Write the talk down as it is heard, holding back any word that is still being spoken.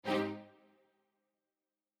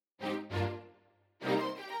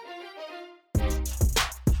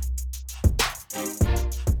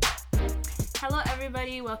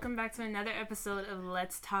everybody. Welcome back to another episode of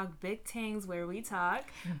Let's Talk Big Tangs, where we talk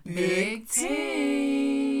Big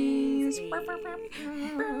Tangs.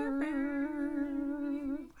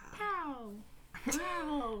 Pow.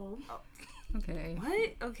 Wow. Okay.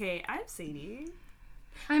 What? Okay, I'm Sadie.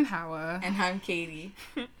 I'm Hawa. And I'm Katie.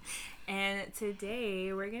 And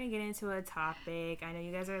today we're going to get into a topic. I know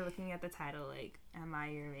you guys are looking at the title like, Am I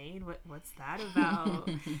Your Maid? What's that about?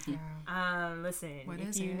 Listen, what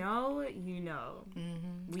if you know, you know.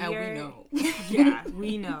 Mm-hmm. We know. Yeah,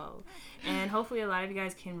 we know. And hopefully a lot of you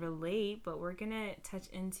guys can relate, but we're going to touch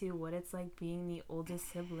into what it's like being the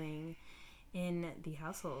oldest sibling in the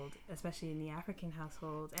household, especially in the African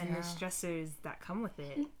household, and the stressors that come with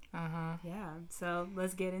it. Yeah, so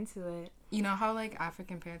let's get into it. You know how like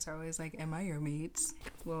African parents are always like, am I your maid?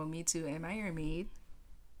 Well, me too. Am I your maid?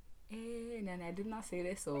 And I did not say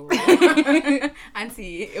this, so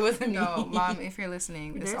Auntie, it wasn't me. No, Mom, if you're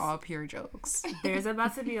listening, it's There's- all pure jokes. There's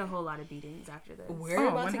about to be a whole lot of beatings after this. We're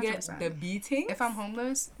about to get 100%. the beating. If I'm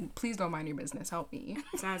homeless, please don't mind your business. Help me.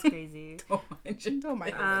 That's crazy. Don't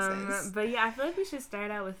mind your business. But yeah, I feel like we should start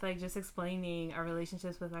out with like just explaining our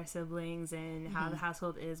relationships with our siblings and how the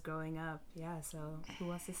household is growing up. Yeah, so who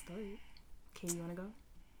wants to start? Katie, you want to go?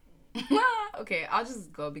 Okay, I'll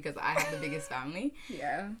just go because I have the biggest family.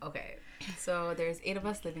 Yeah. Okay, so there's 8 of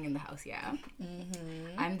us living in the house, yeah?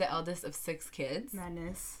 Mm-hmm. I'm the eldest of 6 kids.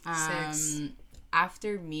 Madness. 6.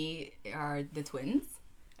 After me are the twins.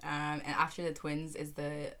 And after the twins is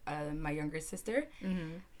my younger sister.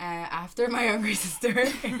 Mm-hmm. After my younger sister...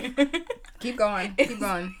 Keep going. Keep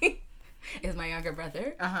going. is my younger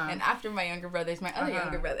brother. Uh-huh. And after my younger brother is my other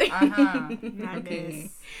younger brother. Madness.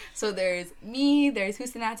 Okay. So there's me, there's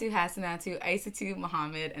Husanatu, Hasanatu, Aisatu,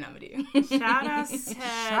 Muhammad, and Amadou. Shout out to the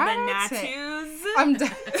Natus. I'm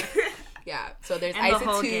done. Yeah, so there's And the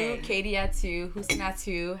whole Aisatu, gang. Kadiatu,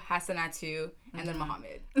 Husanatu, Hasanatu, and then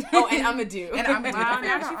Muhammad. Oh, and Amadou. And Amadou. Wow, I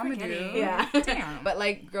now forgot she about forgetting. Amadou. Yeah. Damn. But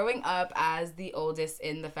like growing up as the oldest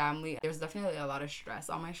in the family, there's definitely a lot of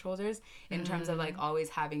stress on my shoulders in terms of like always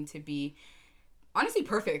having to be honestly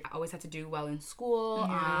perfect. I always had to do well in school.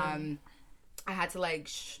 I had to like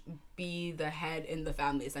be the head in the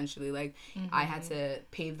family essentially. Like I had to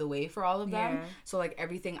pave the way for all of them. Yeah. So like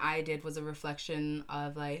everything I did was a reflection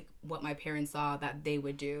of like what my parents saw that they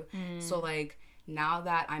would do. So like now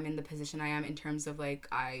that I'm in the position I am in terms of like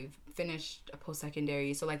I've finished a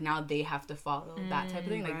post-secondary, so like now they have to follow that type of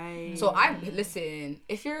thing. Like right. so listen,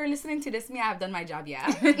 if you're listening to this, me, I've done my job, yeah.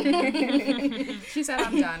 She said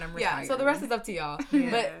I'm done. I'm retired. Yeah, so the rest is up to y'all. Yeah.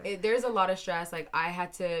 But there's a lot of stress. Like, I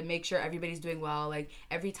had to make sure everybody's doing well. Like,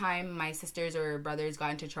 every time my sisters or brothers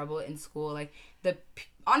got into trouble in school, like,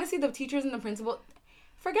 honestly, the teachers and the principal,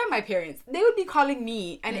 forget my parents. They would be calling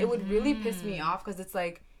me, and it would really piss me off because it's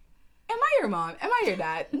like, am I your mom? Am I your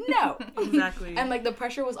dad? No. Exactly. And, like, the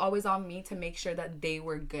pressure was always on me to make sure that they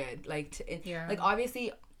were good. Like, like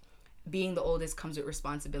obviously, being the oldest comes with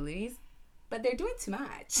responsibilities. But they're doing too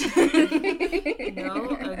much.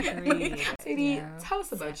 No, agreed. Sadie, tell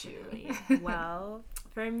us about you. Well,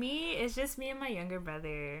 for me, it's just me and my younger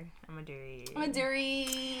brother, Amaduri.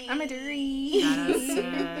 Amaduri.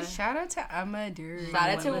 Shout out to Amaduri. Shout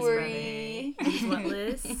out to Witless Uri. brother. He's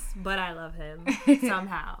witless, but I love him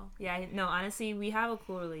somehow. Yeah, no, honestly, we have a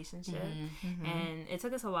cool relationship, and it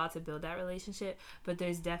took us a while to build that relationship. But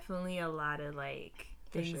there's definitely a lot of like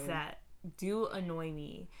things that do annoy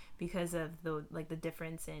me because of the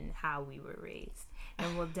difference in how we were raised,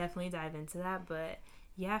 and we'll definitely dive into that. But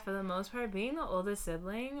yeah, for the most part, being the oldest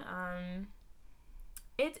sibling,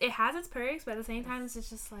 it has its perks, but at the same time, it's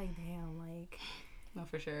just like, damn, like, No,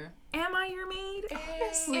 for sure. am I your maid?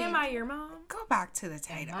 Honestly, Am I your mom? Go back to the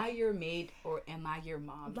title. Am I your maid or am I your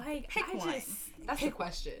mom? Like, Pick I one. just That's the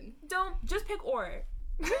question. don't just pick or.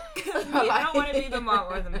 I don't want to be the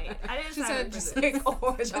mom or the maid. I didn't She sign said up for just this. Pick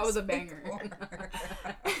or. That was a banger.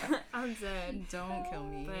 I'm dead. Don't kill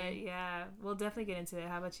me. But yeah, we'll definitely get into it.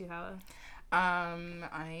 How about you, Hawa?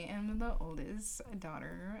 I am the oldest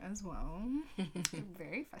daughter as well.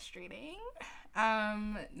 Very frustrating.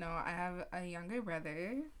 No, I have a younger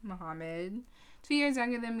brother, Muhammad, 2 years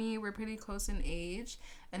younger than me. We're pretty close in age.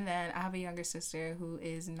 And then I have a younger sister who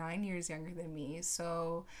is 9 years younger than me.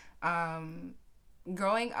 So,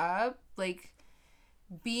 growing up, like,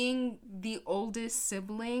 being the oldest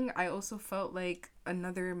sibling, I also felt like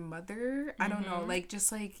another mother. I don't know, like,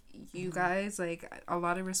 just like you guys, like, a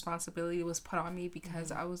lot of responsibility was put on me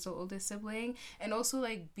because I was the oldest sibling. And also,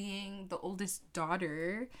 like, being the oldest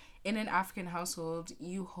daughter in an African household,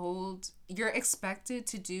 you're expected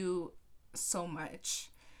to do so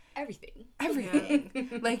much. everything.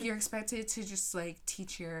 Like, you're expected to just like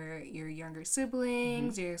teach your younger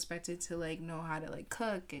siblings. You're expected to like know how to like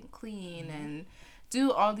cook and clean and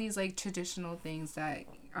do all these like traditional things that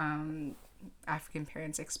African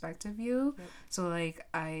parents expect of you. So like,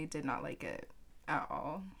 I did not like it at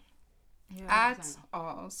all. At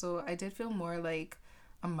all. So I did feel more like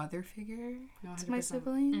a mother figure to my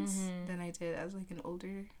siblings than I did as like an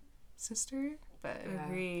older sister. But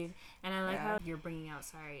agreed. And I like how you're bringing out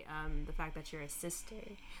the fact that you're a sister.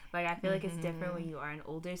 Like, I feel like it's different when you are an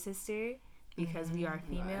older sister, because we are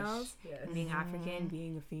females. And being African,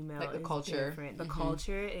 being a female, like the is culture different. The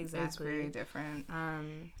culture, exactly, it's very different.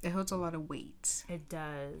 It holds a lot of weight. It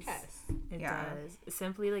does. Yes. It does.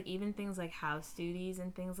 Simply, like, even things like house duties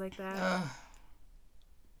and things like that.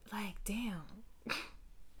 Like, damn.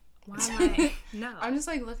 Why am I? No. I'm just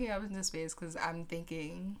like looking up into space because I'm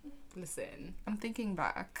thinking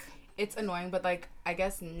back. It's annoying, but like, I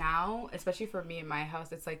guess now, especially for me in my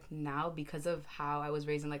house, it's like now, because of how I was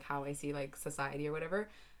raised and like how I see like society or whatever,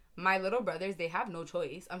 my little brothers, they have no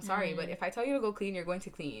choice. I'm sorry, but if I tell you to go clean, you're going to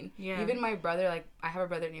clean. Yeah. Even my brother, like, I have a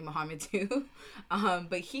brother named Muhammad too,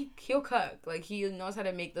 but he'll cook. Like, he knows how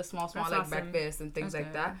to make the small That's like awesome. breakfast and things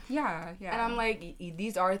like that. Yeah. And I'm like,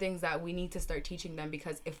 these are things that we need to start teaching them,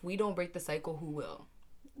 because if we don't break the cycle, who will?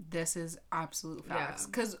 This is absolute facts.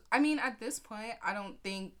 Because, I mean, at this point, I don't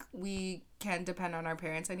think we can depend on our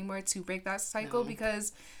parents anymore to break that cycle,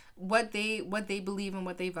 because what they believe and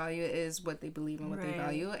what they value is what they believe and what they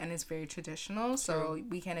value, and it's very traditional. So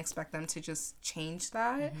we can't expect them to just change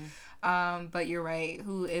that. But you're right.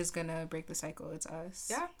 Who is gonna break the cycle? It's us.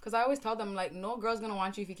 Yeah, because I always tell them, like, no girl's gonna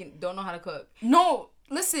want you if you don't know how to cook. No,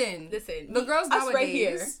 listen. The girls nowadays. Right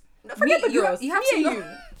here. Forget the girls. You have to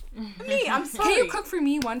know. Me, I'm sorry. Can you cook for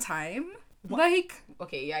me one time? What? Like,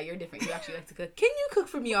 okay, yeah, you're different. You actually like to cook. Can you cook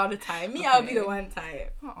for me all the time? Me, I'll be the one time.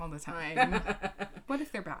 Not all the time. What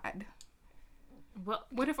if they're bad?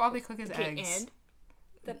 What if all they cook is eggs?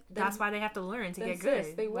 And that's why they have to learn to get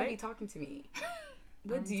good. They won't be talking to me.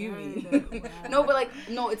 What do you mean? No, but like,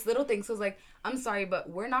 no, it's little things. So it's like, I'm sorry, but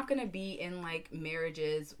we're not gonna be in like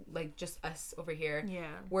marriages, like just us over here. Yeah.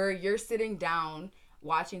 Where you're sitting down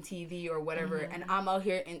watching TV or whatever, and I'm out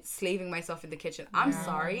here and slaving myself in the kitchen. I'm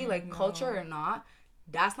sorry, like, culture or not,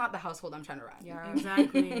 that's not the household I'm trying to run. Yeah,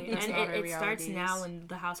 exactly. And it starts now in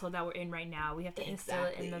the household that we're in right now. We have to instill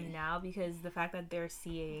it in them now, because the fact that they're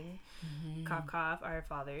seeing cough, our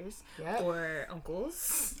fathers or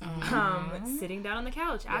uncles sitting down on the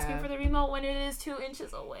couch asking for the remote when it is 2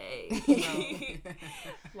 inches away.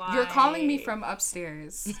 Why? You're calling me from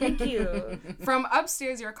upstairs. Thank you. From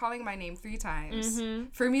upstairs, you're calling my name 3 times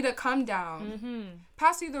for me to come down,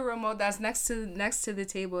 pass you the remote that's next to the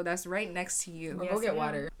table that's right next to you, or go get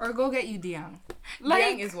water, or go get you Diang. Like,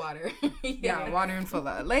 Diang is water. Water and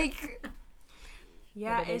Fulla. Like,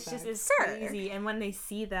 yeah, it's crazy. And when they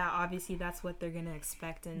see that, obviously that's what they're gonna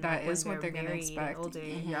expect, and that is what they're gonna expect. Older.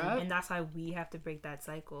 And that's why we have to break that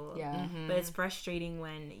cycle. But it's frustrating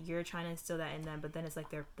when you're trying to instill that in them, but then it's like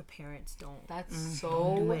the parents don't. That's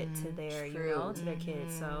so do it to their to their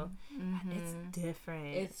kids. So it's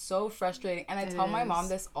different. It's so frustrating, and I tell my mom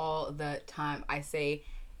this all the time. I say,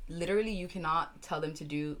 literally, you cannot tell them to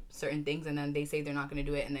do certain things and then they say they're not going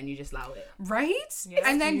to do it, and then you just allow it. Right? Yes.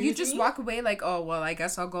 And then you just walk away like, oh, well, I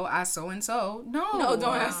guess I'll go ask so-and-so. No,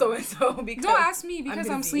 don't ask so-and-so. Because don't ask me because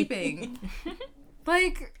I'm sleeping.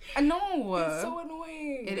 Like, no. It's so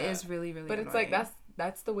annoying. It is really, really annoying. But it's like,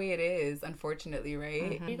 that's the way it is, unfortunately,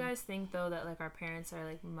 right? Do you guys think, though, that, like, our parents are,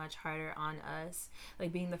 like, much harder on us,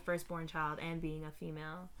 like, being the firstborn child and being a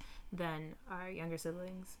female, than our younger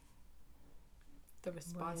siblings? The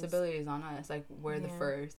responsibility is on us. Like, we're the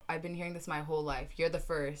first. I've been hearing this my whole life. You're the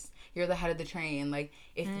first. You're the head of the train. Like,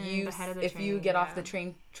 if you get off the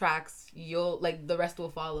train tracks, you'll, like, the rest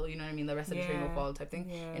will follow. You know what I mean? The rest of the train will follow, type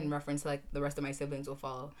thing. In reference to, like, the rest of my siblings will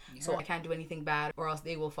follow. So I can't do anything bad, or else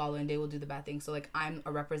they will follow and they will do the bad thing. So, like, I'm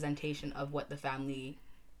a representation of what the family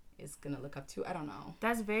is gonna look up to. I don't know.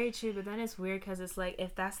 That's very true, but then it's weird because it's like,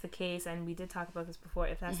 if that's the case, and we did talk about this before,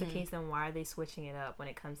 if that's the case, then why are they switching it up when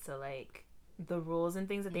it comes to, like, the rules and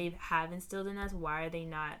things that they have instilled in us? Why are they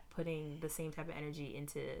not putting the same type of energy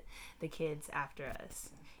into the kids after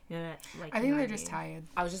us? You know, like, I think they're just tired.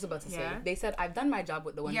 I was just about to say. They said, I've done my job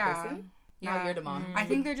with the one person. Now you're the mom. I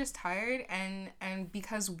think they're just tired, and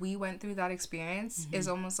because we went through that experience, it's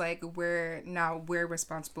almost like we're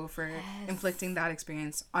responsible for inflicting that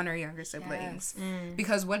experience on our younger siblings.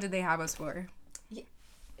 Because what did they have us for?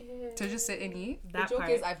 To just sit and eat? That the joke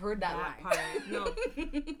part, is, I've heard that line. part. No,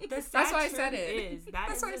 the sad That's why I truth said it. is that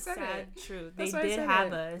That's is why I the said sad it. truth. That's They why I did said have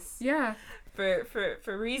it. us Yeah.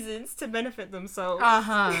 for reasons to benefit themselves.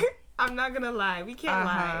 Uh-huh. I'm not gonna lie. We can't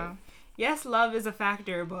lie. Yes, love is a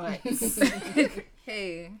factor, but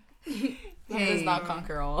Hey. Love does not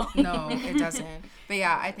conquer all. No, it doesn't. But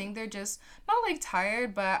yeah, I think they're just not like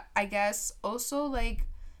tired, but I guess also like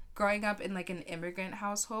growing up in like an immigrant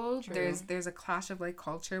household, True. there's a clash of like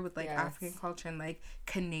culture with like Yes. African culture and like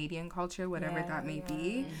Canadian culture, whatever Yeah, that may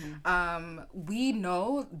be. Mm-hmm. We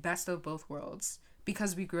know best of both worlds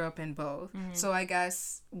because we grew up in both. So I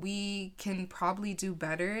guess we can probably do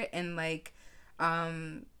better in like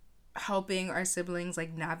helping our siblings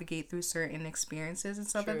like navigate through certain experiences and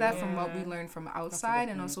stuff True. like that from Yeah. what we learn from outside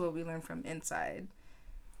and point. also what we learn from inside.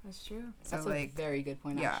 that's true. So That's like a very good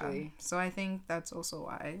point, yeah. actually. So I think that's also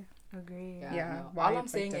why. Agree. Yeah, No. why All I'm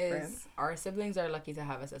it's, like, saying different. is our siblings are lucky to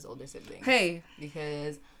have us as older siblings. Hey,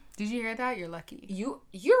 Because did you hear that? You're lucky.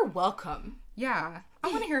 you're welcome. Yeah. I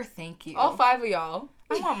want to hear a thank you. All 5 of y'all.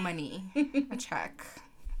 I want money. A check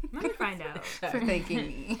Let me find out. for thanking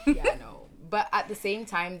me. Yeah, no. But at the same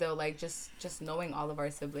time, though, like just knowing all of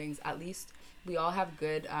our siblings, at least we all have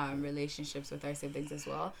good relationships with our siblings as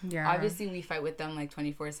well. Yeah. Obviously, we fight with them like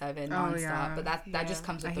 24/7 nonstop, yeah. but that just Yeah.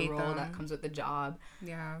 comes I with the hate role, them. that comes with the job.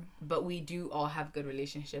 Yeah. But we do all have good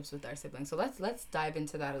relationships with our siblings. So let's dive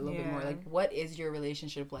into that a little bit more. Yeah. Like, what is your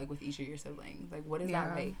relationship like with each of your siblings? Like, what is Yeah.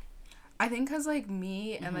 that like? I think because like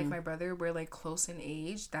me and like my brother, we're like close in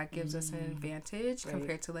age. That gives us an advantage Right.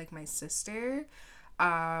 compared to like my sister.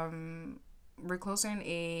 We're closer in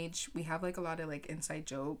age. We have like a lot of like inside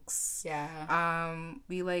jokes. Yeah.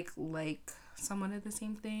 We like somewhat of the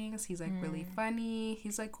same things. He's like really funny.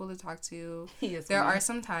 He's like cool to talk to. He is There funny. are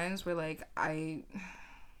some times where like I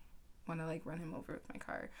want to like run him over with my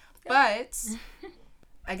car, but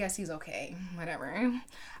I guess he's okay. Whatever.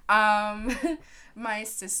 My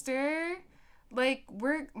sister,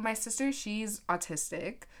 she's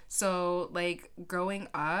autistic. So like growing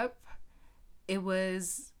up,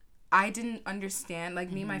 I didn't understand,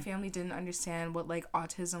 like me and my family didn't understand what like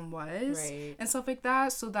autism was Right. and stuff like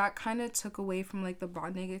that. So that kind of took away from like the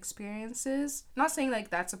bonding experiences. Not saying like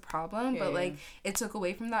that's a problem, but Yeah. like it took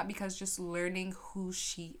away from that because just learning who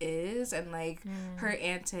she is and like her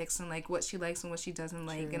antics and like what she likes and what she doesn't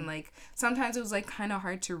like. True. And like sometimes it was like kind of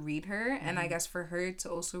hard to read her. And I guess for her to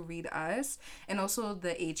also read us and also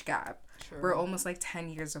the age gap. True. We're almost like 10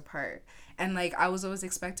 years apart. And like I was always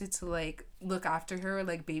expected to like look after her or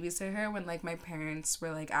like babysit her when like my parents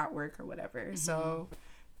were like at work or whatever. So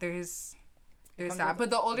there's comes that. with But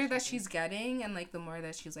the older that she's getting and like the more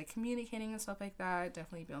that she's like communicating and stuff like that,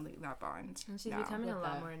 definitely building that bond. And she's now. becoming a with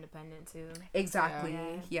lot that. more independent too. Exactly.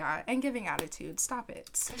 Yeah. Yeah. And giving attitude. Stop it.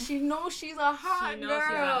 She knows she's a hot She knows girl.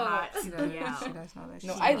 she's a hot She does, Yeah. she does know that.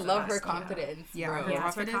 No, she's I the love her best, yeah. confidence. Yeah, bro. her Yeah, it's her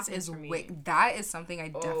confidence confidence is for me. that is something I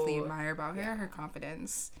definitely Oh, admire about her. yeah. Her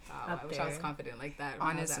confidence. Wow, Up I wish I was there. confident like that.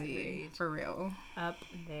 When I was that Honestly, age. for real. Up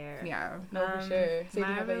there. Yeah. No, for sure. Sadie,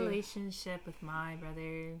 My how about you? relationship with my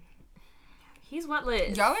brother, he's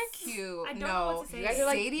wetlet. Y'all are cute. I don't know what to say. You guys are,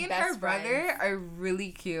 like, Sadie and best her brother friends. are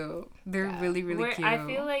really cute. They're Yeah. really, really We're- cute. I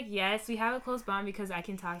feel like yes, we have a close bond because I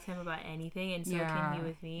can talk to him about anything, and so Yeah. can he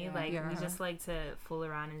with me. Yeah. Like Yeah. we just like to fool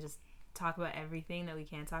around and just talk about everything that we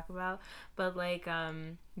can talk about. But like,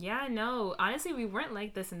 yeah, no, honestly, we weren't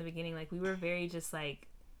like this in the beginning. Like we were very just like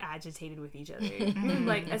agitated with each other.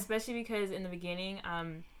 Like especially because in the beginning,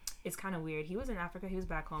 it's kind of weird. He was in Africa, he was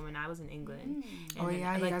back home, and I was in England. Oh, And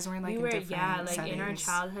yeah, you guys weren't, like, we in were, different yeah, like in our settings.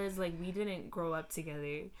 childhoods, like we didn't grow up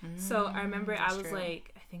together. So I remember I that's was true.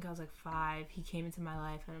 like, I think I was like 5. He came into my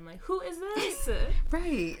life, and I'm like, who is this?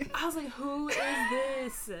 Right. I was like, who is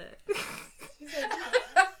this?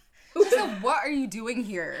 So what are you doing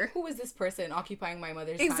here? Who is this person occupying my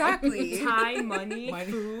mother's time? Exactly. Time, money,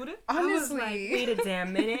 Money. food. I was like, Honestly. wait a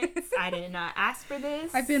damn minute. I did not ask for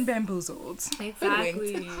this. I've been bamboozled.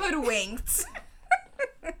 exactly. Hoodwinked.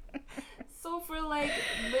 So for like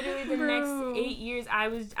literally the Bro. next 8 years,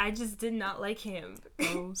 I just did not like him.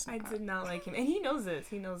 Oh, I did not like him, and he knows this.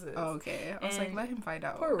 He knows this. Oh, okay. I was like, And- let him find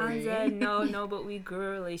out. Poor I Ray. said no, but we grew a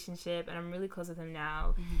relationship, and I'm really close with him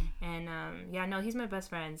now. And yeah, no, he's my best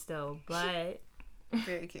friend still. But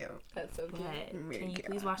Very cute. That's so cute. can you cute.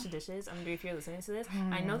 please wash the dishes? I'm wondering if you're listening to this.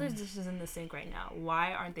 I know there's dishes in the sink right now.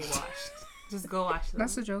 Why aren't they washed? Just go wash them.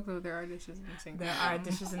 That's the joke, though. There are dishes in the sink. There are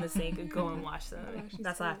dishes in the sink. Go and wash them.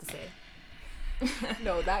 That's all I have to say.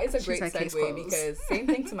 No, that is a She's great like, case segue closed. because same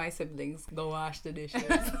thing to my siblings. Go wash the dishes.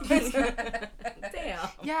 Damn.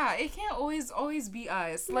 Yeah, it can't always be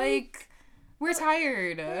us. Like, we're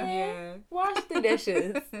tired. Yeah. Wash the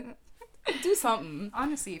dishes. Do something.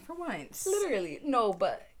 Honestly, for once. Literally. No,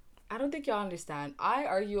 but I don't think y'all understand. I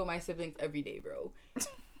argue with my siblings every day, bro.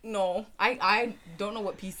 No, I don't know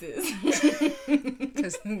what peace is.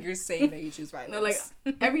 Because you're saying that you choose violence. No, like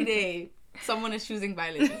every day someone is choosing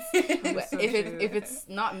violence. But So if it's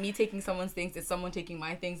not me taking someone's things, it's someone taking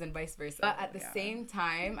my things and vice versa. But at the Yeah. same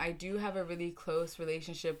time, I do have a really close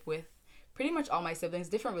relationship with pretty much all my siblings,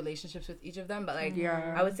 different relationships with each of them, but like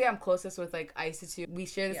Yeah. I would say I'm closest with like Isa. We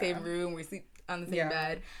share the Yeah. same room, we sleep on the same Yeah.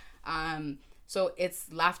 bed. So it's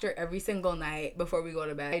laughter every single night before we go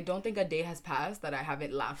to bed. I don't think a day has passed that I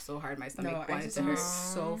haven't laughed so hard my stomach No, wanted Isa to hurt. is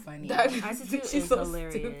so funny. Isa She's is so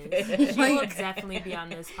hilarious. stupid. She will definitely be on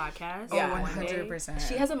this podcast. Oh, Yeah. 100%.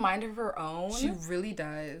 She has a mind of her own. She really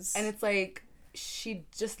does. And it's like she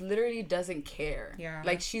just literally doesn't care. Yeah.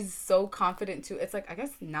 Like she's so confident too. It's like I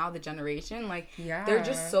guess now the generation, like Yeah. they're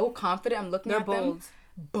just so confident. I'm looking They're at bold. them.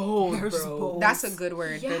 Bold, They're bro. bold. That's a good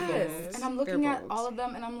word. They're Yes. bold. And I'm They're looking at bold. all of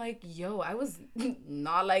them and I'm like, yo, I was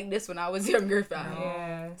not like this when I was younger, fam.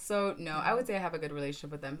 Yeah. So no, I would say I have a good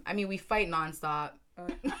relationship with them. I mean, we fight nonstop.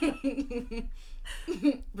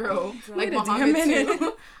 Bro, like Wait a damn Muhammad minute.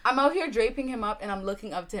 too. I'm out here draping him up and I'm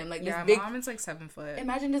looking up to him like this Yeah, big. Mohammed's like 7 foot.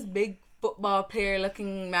 Imagine this big football player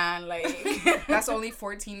looking man, like That's only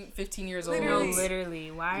 14, 15 years old. No,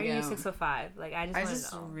 literally. Why are Yeah. you 6'5"? Like I I just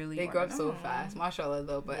just want to know. really they grow up wanna so know. fast, mashallah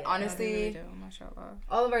though. But Yeah. They honestly, really do, mashallah.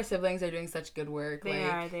 all of our siblings are doing such good work. They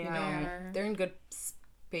like, are, they you are. know, They are. they're in good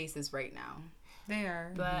spaces right now. They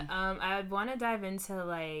are. But I want to dive into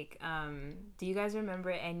like do you guys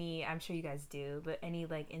remember any, I'm sure you guys do, but any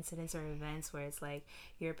like incidents or events where it's like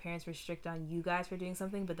your parents were strict on you guys for doing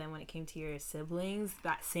something, but then when it came to your siblings,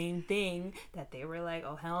 that same thing that they were like,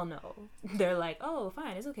 oh hell no, they're like, oh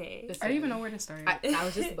fine, it's okay. I don't even know where to start. I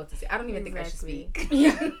was just about to say, I don't even think I should Exactly. speak.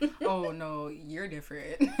 Yeah. Oh no, you're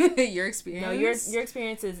different. Your experience. No, your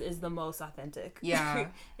experience is the most authentic. Yeah.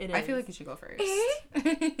 It is. I feel like you should go first.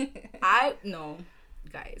 No,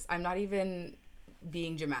 guys, I'm not even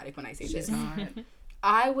being dramatic when I say She's this. not.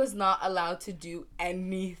 I was not allowed to do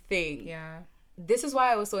anything. Yeah. This is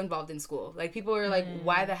why I was so involved in school. Like, people were like,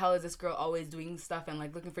 why the hell is this girl always doing stuff and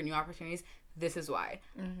like looking for new opportunities? This is why.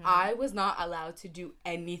 I was not allowed to do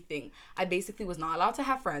anything. I basically was not allowed to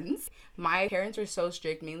have friends. My parents were so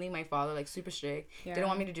strict, mainly my father, like super strict. Yeah. Didn't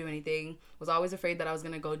want me to do anything. Was always afraid that I was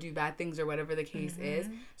going to go do bad things or whatever the case is.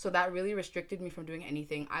 So that really restricted me from doing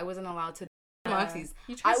anything. I wasn't allowed to Moxies.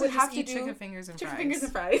 You tried I would to have just to eat do chicken fingers and chicken fries. fingers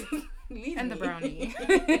and fries. Leave And the me. brownie.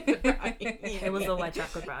 It was a white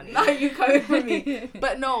chocolate brownie. Now you coming for me.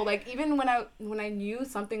 But no, like even when I knew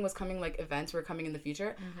something was coming, like events were coming in the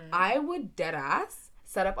future, I would dead ass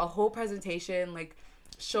set up a whole presentation, like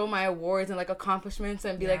show my awards and like accomplishments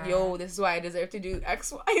and be like, yo, this is why I deserve to do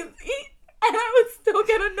X, Y, and Z. And I would still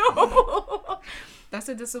get a no. That's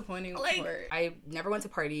a disappointing part. I never went to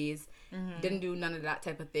parties, didn't do none of that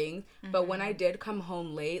type of thing. But when I did come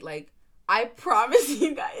home late, like, I promise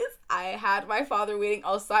you guys, I had my father waiting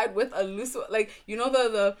outside with a loose, like, you know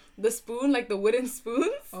the spoon, like the wooden spoons?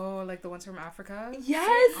 Oh, like the ones from Africa?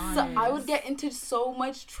 Yes! Honest. I would get into so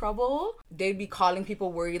much trouble. They'd be calling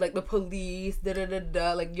people worried, like the police,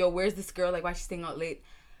 da-da-da-da, like, yo, where's this girl? Like, why is she staying out late?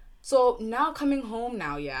 So now coming home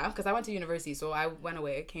now, yeah, because I went to university, so I went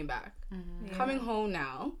away, came back. Coming home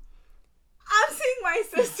now, I'm seeing my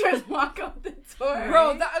sisters walk out the door.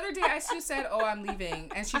 Bro, the other day she said, oh, I'm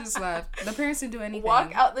leaving. And she just left. The parents didn't do anything.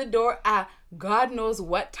 Walk out the door at God knows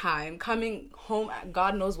what time, coming home at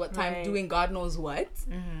God knows what time, Right. doing God knows what.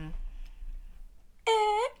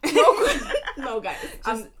 No, guys.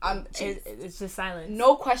 It's just silence.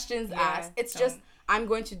 No questions Yeah, asked. It's just, I'm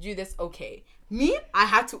going to do this, okay. Me, I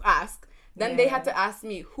had to ask. Then they had to ask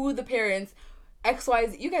me who the parents,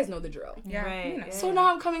 XYZ. You guys know the drill. Yeah. Right, You know. yeah. So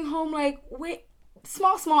now I'm coming home like, wait,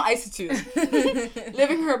 small Isitude.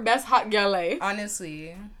 Living her best hot girl life.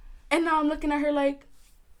 Honestly. And now I'm looking at her like,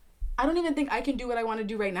 I don't even think I can do what I want to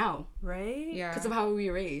do right now. Right? Yeah. Because of how we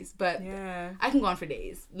were raised. But Yeah. I can go on for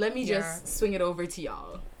days. Let me Yeah. just swing it over to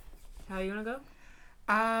y'all. How you wanna go?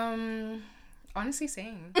 Honestly,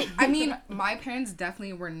 same. I mean, my parents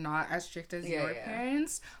definitely were not as strict as Yeah, your yeah.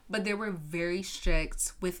 parents, but they were very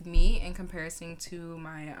strict with me in comparison to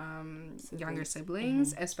my younger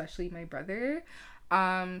siblings, especially my brother.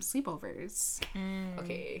 Sleepovers.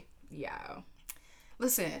 Okay. Yeah.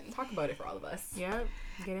 Listen, Talk about it for all of us. Yep.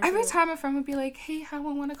 Get into every it. time a friend would be like, "Hey, I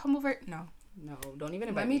want to come over." No, No, don't even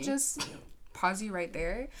invite let me. me just pause you right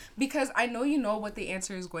there because I know you know what the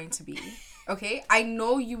answer is going to be. Okay, I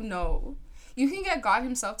know you know. You can get God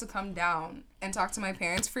himself to come down and talk to my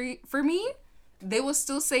parents for me. They will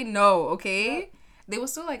still say no. Okay, they will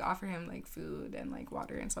still like offer him like food and like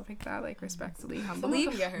water and stuff like that, like respectfully, humbly.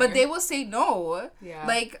 come get her. But they will say no. Yeah.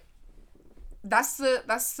 Like that's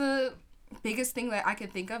the biggest thing that I can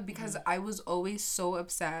think of, because I was always so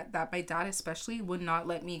upset that my dad especially would not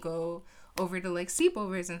let me go over to like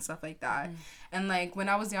sleepovers and stuff like that. And like when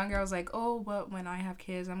I was younger, I was like, oh, but when I have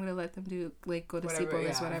kids, I'm gonna let them do like go to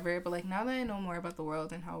sleepovers, whatever. But like now that I know more about the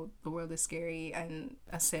world and how the world is scary and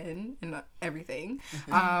a sin and everything,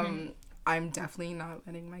 I'm definitely not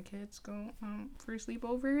letting my kids go for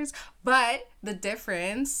sleepovers. But the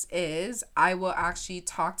difference is I will actually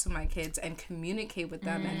talk to my kids and communicate with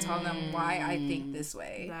them and tell them why I think this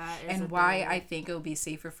way and why I think it would be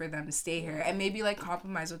safer for them to stay here, and maybe like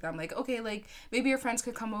compromise with them, like, okay, like maybe your friends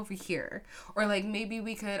could come over here, or like maybe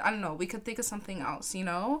we could, I don't know, we could think of something else, you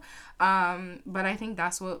know. But I think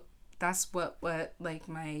that's what like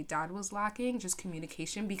my dad was lacking, just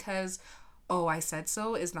communication, because oh, I said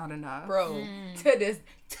so is not enough. Bro, to this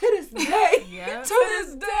day. Yeah. To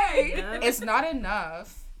this day. Yeah. It's not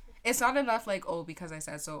enough. It's not enough, like, oh, because I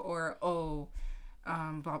said so, or, oh,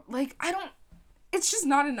 blah. Like, it's just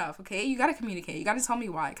not enough, okay? You gotta communicate. You gotta tell me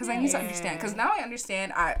why, because I need to understand. Because now I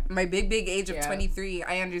understand, at my big age of 23,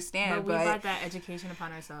 I understand, but we got that education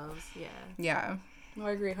upon ourselves, Yeah. No,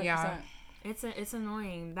 I agree 100%. Yeah. It's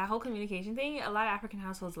annoying. That whole communication thing, a lot of African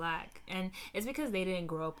households lack, and it's because they didn't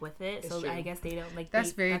grow up with it. So I guess they don't like.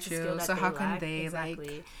 That's very that's true. So how can they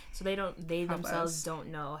exactly? like? So they themselves don't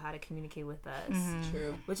know how to communicate with us.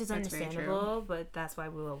 True. Which is understandable, but that's why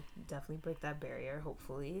we will definitely break that barrier.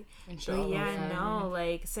 Hopefully. Inshallah. But yeah, no,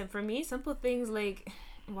 like for me, simple things like,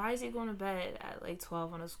 why is he going to bed at like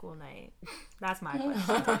 12 on a school night? That's my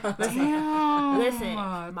question. Listen,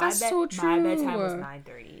 my bedtime was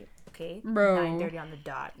 9:30. Okay, bro, 9:30 on the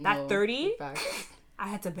dot. That 30, I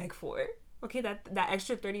had to beg for it. Okay, that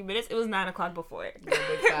extra 30 minutes, it was 9 o'clock before it.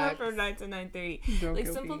 From 9 to 9:30. Like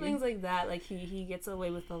simple things like that. Like he gets away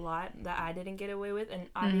with a lot that I didn't get away with, and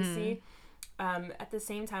obviously. At the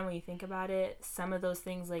same time, when you think about it, some of those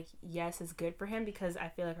things, like, yes, is good for him, because I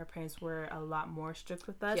feel like our parents were a lot more strict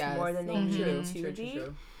with us, more than they needed to be.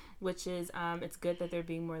 Which is, it's good that they're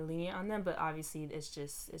being more lenient on them, but obviously it's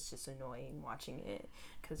just annoying watching it,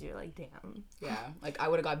 because you're like, damn. Yeah, like I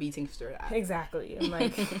would have got beatings for that. Exactly. I'm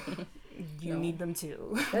like, you need them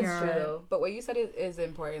too. That's true though. But what you said is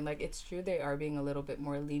important. Like, it's true they are being a little bit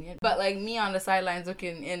more lenient. But like me on the sidelines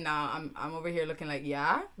looking in now, I'm over here looking like,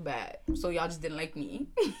 yeah, but so y'all just didn't like me.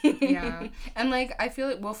 Yeah. And like I feel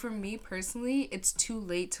like, well, for me personally, it's too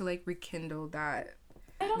late to like rekindle that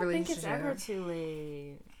I don't think it's ever too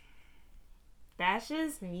late. That's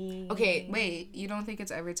just me. Okay, wait. You don't think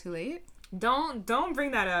it's ever too late? Don't bring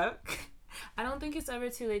that up. I don't think it's ever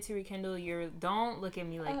too late to rekindle your. Don't look at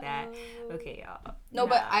me like that. Okay, y'all. No,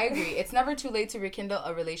 but I agree. It's never too late to rekindle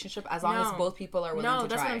a relationship as long as both people are willing to try. No,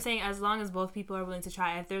 that's what I'm saying. As long as both people are willing to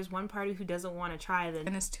try. If there's one party who doesn't want to try,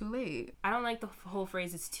 then it's too late. I don't like the whole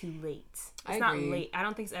phrase. It's too late. It's not late. I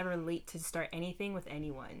don't think it's ever late to start anything with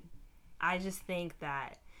anyone. I just think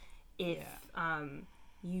that if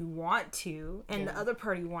you want to and the other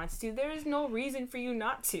party wants to, there is no reason for you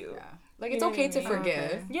not to. Yeah. Like, it's okay to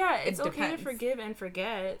forgive. Okay. Yeah, it's okay to forgive and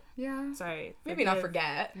forget. Yeah. Sorry. Maybe not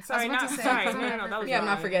forget. Sorry, not sorry. No, that was wrong. I'm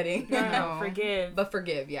not forgetting. No, forgive. But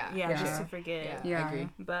forgive, yeah. Yeah, just to forget. Yeah, I agree.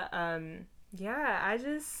 But, yeah, I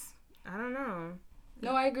don't know.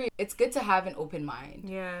 No, I agree. It's good to have an open mind.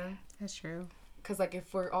 Yeah. That's true. Because, like,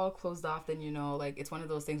 if we're all closed off, then, you know, like, it's one of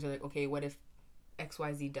those things where, like, okay, what if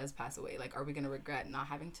XYZ does pass away? Like, are we gonna regret not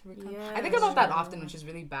having to recount? Yeah, I think about that often, which is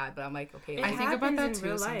really bad, but I'm like, okay, like, I think about that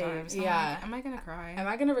too sometimes. Yeah. Like, am I gonna cry? Am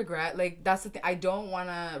I gonna regret? Like, that's the thing. I don't want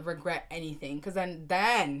to regret anything, because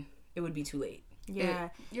then it would be too late. Yeah,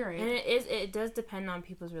 you're right. And it does depend on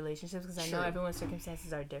people's relationships, because I know everyone's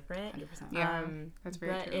circumstances are different. 100%. Yeah, that's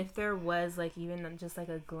very true. But if there was, like, even just like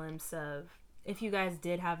a glimpse of, if you guys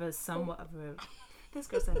did have a somewhat of a this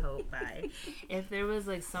girl said hope, bye. If there was,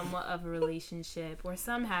 like, somewhat of a relationship or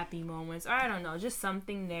some happy moments, or I don't know, just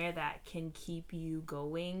something there that can keep you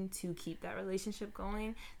going to keep that relationship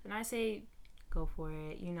going, then I say go for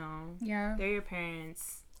it, you know. Yeah. They're your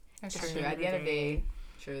parents. That's true. At the end of the day,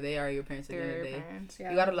 sure, they are your parents at the end of the day. Parents,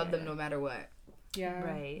 yeah. You gotta love them no matter what. Yeah.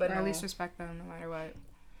 Right. But at least respect them no matter what.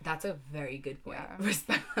 That's a very good point. Yeah.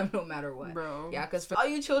 Respect them no matter what. Bro. Yeah, because for all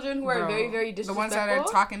you children who are very, very disrespectful. The ones that are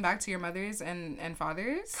talking back to your mothers and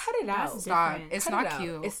fathers. Cut it out. Stop. It's Cut not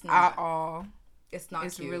cute. It's not. At all. It's not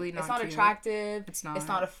it's cute. Really not It's not cute. Attractive. It's not. It's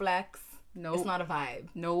not a flex. Nope. It's not a vibe.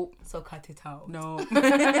 Nope. So cut it out. Nope.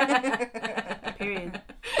 Period.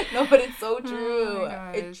 No, but it's so true.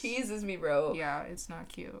 Oh, it cheeses me, bro. Yeah, it's not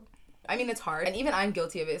cute. I mean, it's hard, and even I'm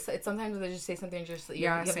guilty of it. It's sometimes they just say something, and just you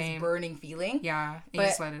have this burning feeling. Yeah, and you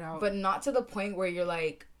just let it out. But not to the point where you're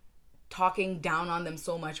like talking down on them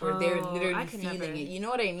so much, where they're literally feeling it. You know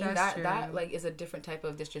what I mean? That like is a different type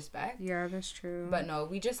of disrespect. Yeah, that's true. But no,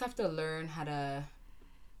 we just have to learn how to,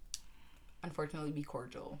 unfortunately, be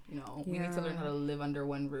cordial. You know, we need to learn how to live under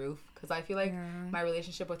one roof, because I feel like my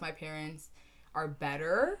relationship with my parents are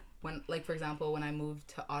better when, like, for example, when I moved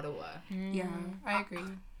to Ottawa. Yeah, I agree.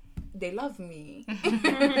 They love me.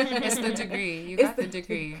 It's the degree. You got the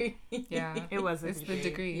degree. Yeah. It was the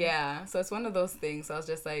degree. Yeah. So it's one of those things. So I was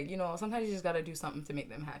just like, you know, sometimes you just got to do something to make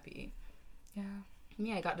them happy. Yeah.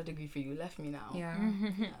 Me, I got the degree for you. Left me now. Yeah.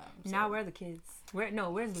 So. Now where are the kids? Where's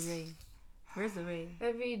the ring? Where's the ring?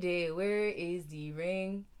 Every day, where is the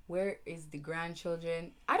ring? Where is the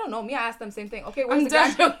grandchildren? I don't know. Me, I asked them same thing. Okay, where's the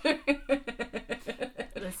grandchildren?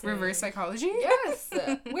 Reverse psychology? Yes.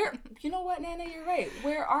 Where? You know what, Nana? You're right.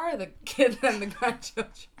 Where are the kids and the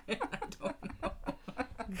grandchildren? I don't know.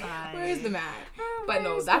 Bye. Where is the man? But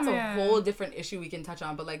no, that's a whole different issue we can touch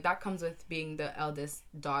on. But like that comes with being the eldest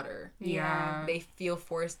daughter. Yeah. They feel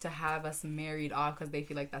forced to have us married off because they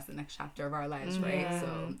feel like that's the next chapter of our lives, right?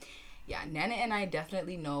 So yeah, Nana and I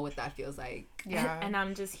definitely know what that feels like. Yeah. And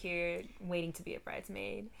I'm just here waiting to be a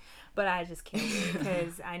bridesmaid. But I just can't wait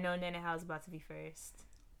because I know Nana House is about to be first.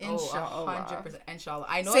 Inshallah. 100%. Inshallah.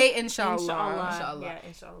 I know. Say inshallah. Inshallah. Yeah,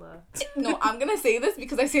 inshallah. No, I'm gonna say this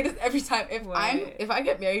because I say this every time. If I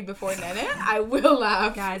get married before Nana, I will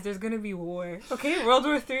laugh. Guys, there's gonna be war. Okay, World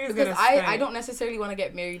War III is because gonna start. I don't necessarily want to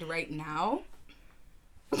get married right now.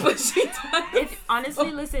 But she does. It's honestly,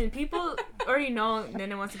 listen, people already know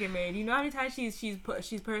Nana wants to get married. You know how many times she's put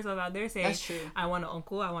herself out there saying, that's true. I want an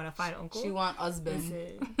uncle, I want to find uncle. She want husband.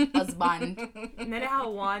 Husband. Nana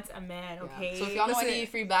wants a man, okay? Yeah. So if y'all know any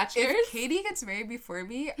free bachelors, if Katie gets married before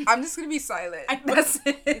me, I'm just gonna be silent. That's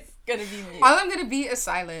it. It's gonna be me. All I'm gonna be is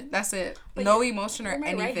silent. That's it. But no emotion or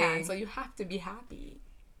anything. Right hand, so you have to be happy.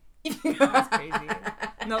 That's crazy.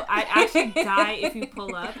 No, I'd actually die if you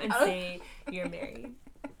pull up and say you're married.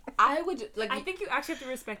 I would like. I think you actually have to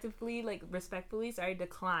respectfully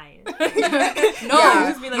decline. No,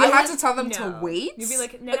 just be like, you have to tell them to wait. You'd be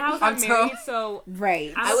like, Nana, I was not married, so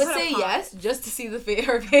right. I would say yes just to see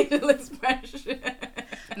her facial expression.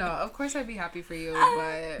 No, of course I'd be happy for you,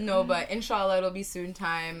 but no, but inshallah it'll be soon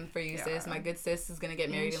time for you, sis. My good sis is gonna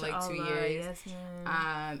get married in like 2 years. Yes,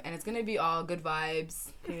 ma'am. And it's gonna be all good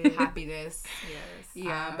vibes, happiness. Yes.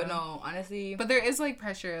 Yeah. But no, honestly. But there is like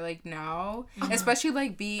pressure, like now, especially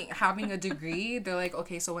like having a degree. They're like,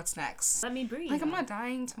 okay, so what's next? Let me breathe. Like I'm not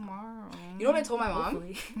dying tomorrow. You know what I told my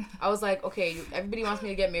mom? I was like, okay, everybody wants me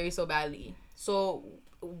to get married so badly. So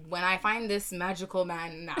when I find this magical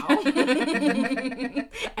man now and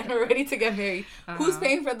we're ready to get married, who's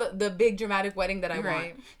paying for the big dramatic wedding that I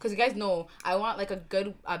want? Because you guys know I want like a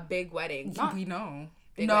big wedding. We know.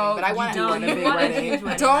 Wedding, but I want a big wedding.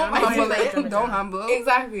 Don't humble it. Don't humble.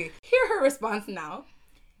 Exactly. Hear her response now.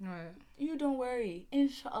 What? You don't worry.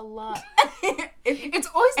 Inshallah. It's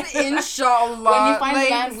always the inshallah. When you find like, a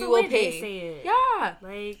man, we will pay. Say it. Yeah.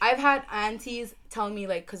 Like I've had aunties tell me,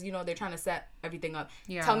 like, because, you know, they're trying to set everything up.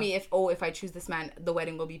 Yeah. Tell me if I choose this man, the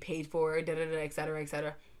wedding will be paid for, et cetera, et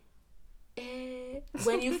cetera.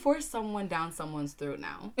 When you force someone down someone's throat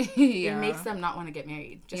now, it makes them not want to get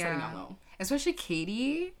married. Just so you know. Especially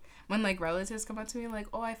Katie. When, like, relatives come up to me, like,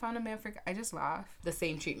 oh, I found a man for... I just laugh. The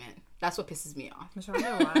same treatment. That's what pisses me off.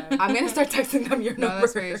 I'm going to start texting them your number. No,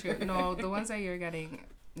 that's very true. No, the ones that you're getting,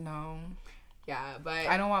 no. Yeah, but...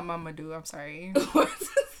 I don't want Mamadou. I'm sorry.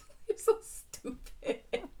 You're so stupid.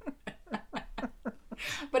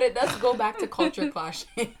 But it does go back to culture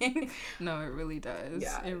clashing. No, it really does.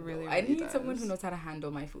 Yeah, it really I need does. someone who knows how to handle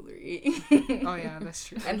my foolery. Oh, yeah, that's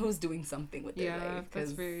true. And who's doing something with their life. Yeah,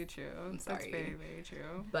 that's very true. I'm sorry. That's very, very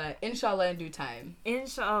true. But inshallah in due time.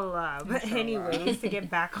 Inshallah. But anyways, to get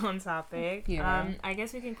back on topic, I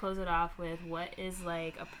guess we can close it off with what is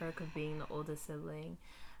like a perk of being the oldest sibling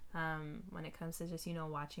when it comes to just, you know,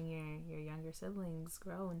 watching your younger siblings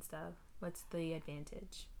grow and stuff. What's the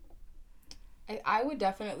advantage? I would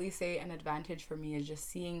definitely say an advantage for me is just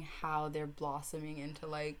seeing how they're blossoming into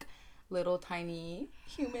like little tiny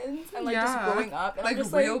humans and like just growing up and like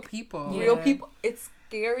just, real like, people. Real people. It's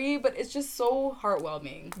scary, but it's just so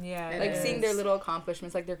heartwarming. Yeah, like seeing their little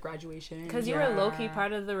accomplishments, like their graduation. Because you were low key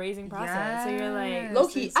part of the raising process, so you're like low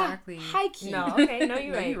key, exactly. High key. No, okay, no,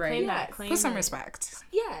 you're right. You're right. Claim that. Claim Put some it. respect.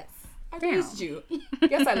 Yes. I raised you.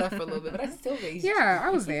 Yes, I left for a little bit, but I still raised you. Yeah, I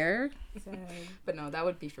was there. But no, that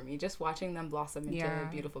would be for me. Just watching them blossom into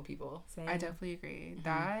beautiful people. Same. I definitely agree.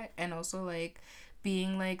 That, and also, like,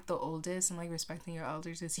 being like the oldest and like respecting your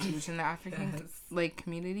elders is huge in the African like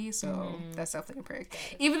community. So that's definitely a perk.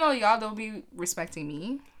 Even though y'all don't be respecting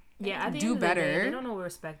me. Yeah, at the do end of the better. day, they don't know what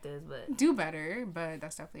respect is, but do better. But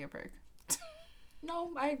that's definitely a perk.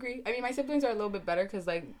 No, I agree. I mean, my siblings are a little bit better because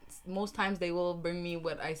like most times they will bring me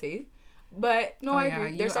what I say. But no, I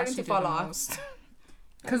agree. They're starting to fall off.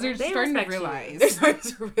 Because they're starting to realize. They're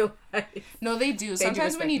starting to realize. No, they do.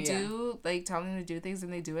 Sometimes when you me, do, like, tell them to do things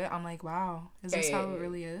and they do it, I'm like, wow, is this how it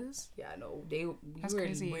really is? Yeah, no, That's were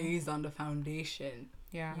crazy. raised on the foundation.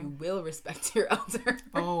 Yeah. You will respect your elder.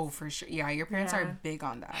 Oh, for sure. Yeah, your parents are big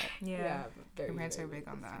on that. Yeah, your parents are big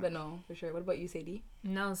on that. But no, for sure. What about you, Sadie?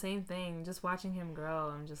 No, same thing. Just watching him grow,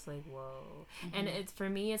 I'm just like, whoa. And it's for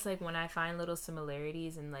me, it's like when I find little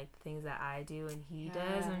similarities in like things that I do and he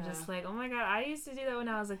does, I'm just like, oh my god, I used to do that when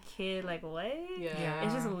I was a kid. Like, what? Yeah.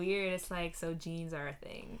 It's just weird. It's like, so genes are a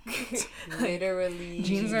thing. Literally,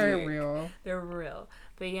 genes are real. They're real.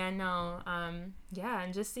 But yeah, no, yeah,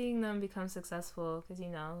 and just seeing them become successful, because, you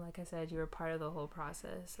know, like I said, you were part of the whole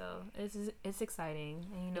process, so it's exciting,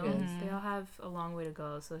 and, you know, they all have a long way to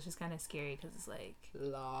go, so it's just kind of scary, because it's like,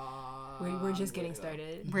 we're just getting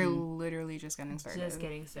started. We're literally just getting started. Just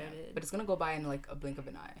getting started. Yeah. But it's gonna go by in like a blink of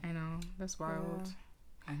an eye. I know, that's wild.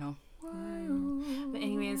 I know. Wild. But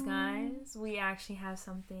anyways, guys, we actually have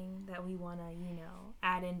something that we want to, you know,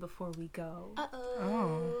 add in before we go.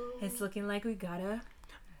 Oh. It's looking like we got a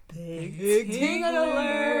Big ting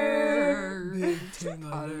alert! Big ting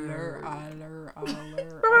alert! Alert!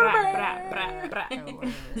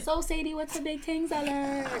 So, Sadie, what's the big tings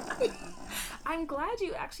alert? I'm glad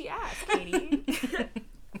you actually asked, Katie.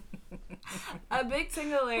 A big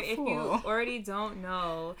ting alert, if you already don't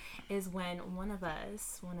know, is when one of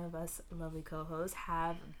us lovely co-hosts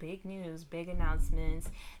have big news, big announcements,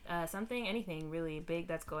 anything really big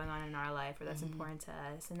that's going on in our life or that's important to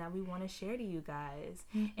us and that we want to share to you guys.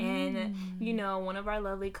 And, you know, one of our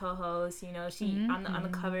lovely co-hosts, you know, she on the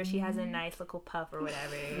cover, she has a nice little puff or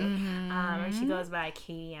whatever. And she goes by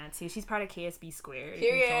Katie Antu. She's part of KSB Squared.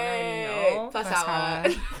 Period. If you don't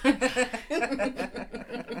already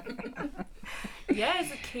know.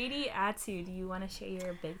 Yes, Katie Atu, do you want to share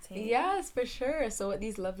your big take? Yes, for sure. So what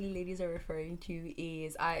these lovely ladies are referring to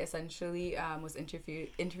is I essentially was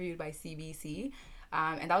interviewed by CBC,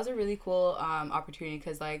 and that was a really cool opportunity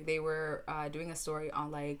because like they were doing a story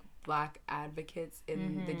on like Black advocates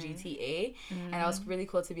in the GTA, and that was really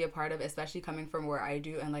cool to be a part of, especially coming from where I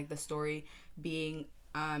do and like the story being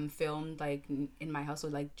filmed like in my house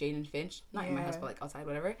with like Jane and Finch, not in my house but like outside,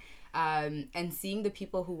 whatever. And seeing the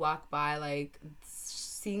people who walk by, like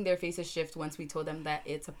seeing their faces shift once we told them that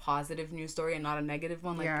it's a positive news story and not a negative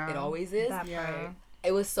one, like it always is. That part.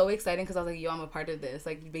 It was so exciting because I was like, yo, I'm a part of this,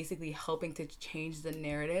 like basically helping to change the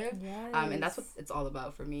narrative. And that's what it's all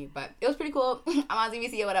about for me. But it was pretty cool. I'm on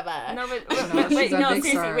CBC or whatever. No, but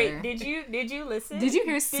seriously, wait, did you listen? Did you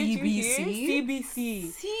hear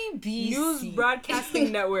CBC? CBC News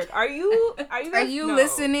Broadcasting Network. Are you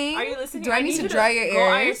listening? Are you listening? Do I need to dry your ears? Go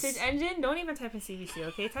on your search engine. Don't even type in CBC,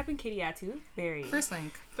 okay? Type in Katie Atu.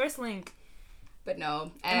 First link. But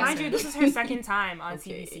no. And mind you, this is her second time on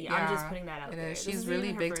CBC. Yeah, I'm just putting that out there. She's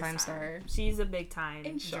really big time star. She's a big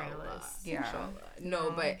time journalist. Yeah. No,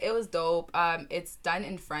 but it was dope. It's done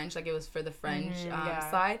in French, like it was for the French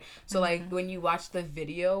side. So like when you watch the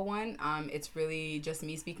video one, it's really just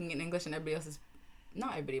me speaking in English and everybody else is,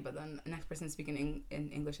 not everybody, but then the next person speaking in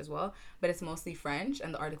English as well. But it's mostly French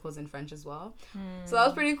and the article's in French as well. So that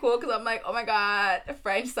was pretty cool because I'm like, oh my god,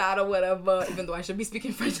 French side or whatever, even though I should be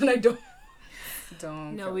speaking French and I don't.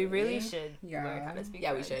 No, we really should. Learn how to speak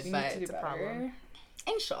French. We should, but it's a problem.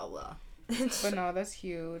 Inshallah. But no, that's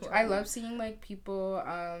huge. I love seeing like people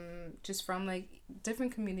just from like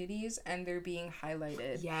different communities and they're being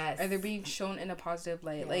highlighted. Yes. And they're being shown in a positive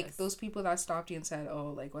light. Yes. Like those people that stopped you and said,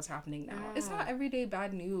 oh, like what's happening now? It's not everyday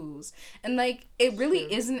bad news. And like it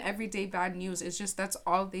really isn't everyday bad news. It's just that's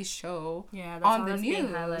all they show on the news. Being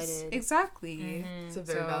highlighted. Exactly. It's a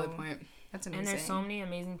very valid point. That's amazing. And there's so many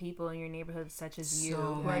amazing people in your neighborhood, such as you,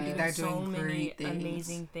 who are doing so many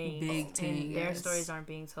amazing things. Big things. And their stories aren't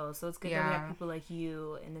being told. So it's good that we have people like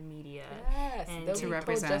you in the media. Yes. And to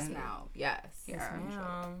represent. Just now. Yes.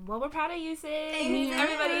 Well, we're proud of you, Sid.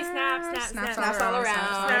 Everybody snaps all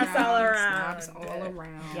around. Snaps all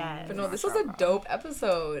around. Yes. But no, this was a dope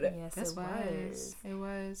episode. Yes, it was. It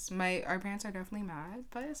was. Our parents are definitely mad,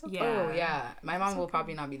 but it's okay. Oh, yeah. My mom will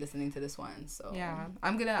probably not be listening to this one, so. Yeah.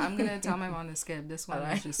 I'm gonna tell my mom to skip this one.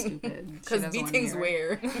 Is just stupid because beatings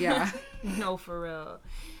weird. Yeah. No, for real.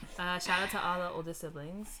 Shout out to all the older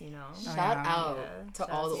siblings, you know. Shout out to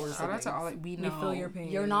all the older siblings. Shout out to all. We know. We feel your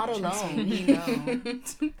pain. You're not alone. We know.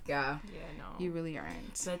 Yeah. You really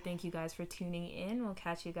aren't. So thank you guys for tuning in. We'll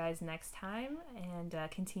catch you guys next time and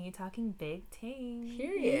continue talking big things.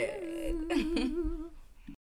 Period.